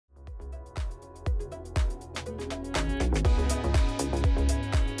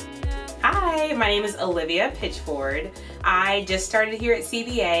Hi, my name is Olivia Pitchford. I just started here at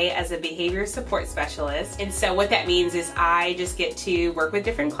CVA as a behavior support specialist. And so what that means is I just get to work with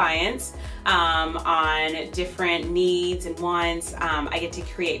different clients on different needs and wants. I get to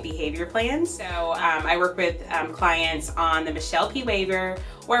create behavior plans. So I work with clients on the Michelle P. waiver,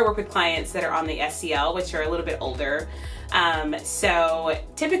 or I work with clients that are on the SCL, which are a little bit older. So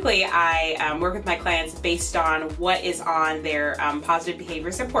typically I work with my clients based on what is on their positive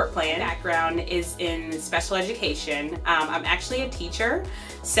behavior support plan. Background is in special education. I'm actually a teacher,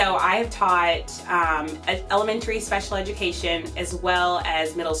 so I have taught elementary special education as well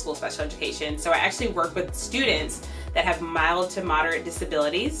as middle school special education. So I actually work with students that have mild to moderate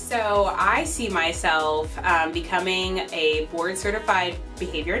disabilities. So I see myself becoming a board certified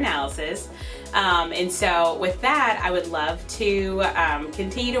behavior analysis. And so with that, I would love to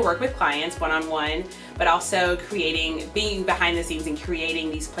continue to work with clients one-on-one, but also being behind the scenes and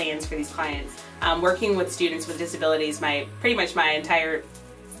creating these plans for these clients. Working with students with disabilities, pretty much my entire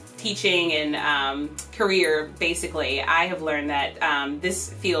teaching and career, basically, I have learned that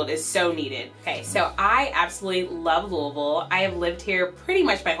this field is so needed. Okay, so I absolutely love Louisville. I have lived here pretty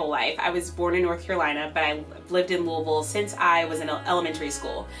much my whole life. I was born in North Carolina, but I've lived in Louisville since I was in elementary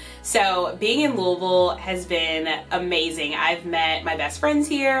school. So being in Louisville has been amazing. I've met my best friends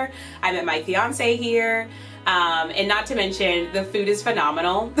here. I met my fiance here. And not to mention, the food is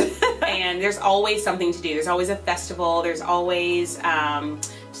phenomenal. And there's always something to do. There's always a festival. There's always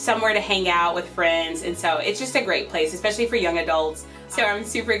somewhere to hang out with friends. And so it's just a great place, especially for young adults. So I'm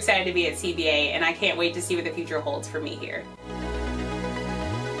super excited to be at CVA, and I can't wait to see what the future holds for me here.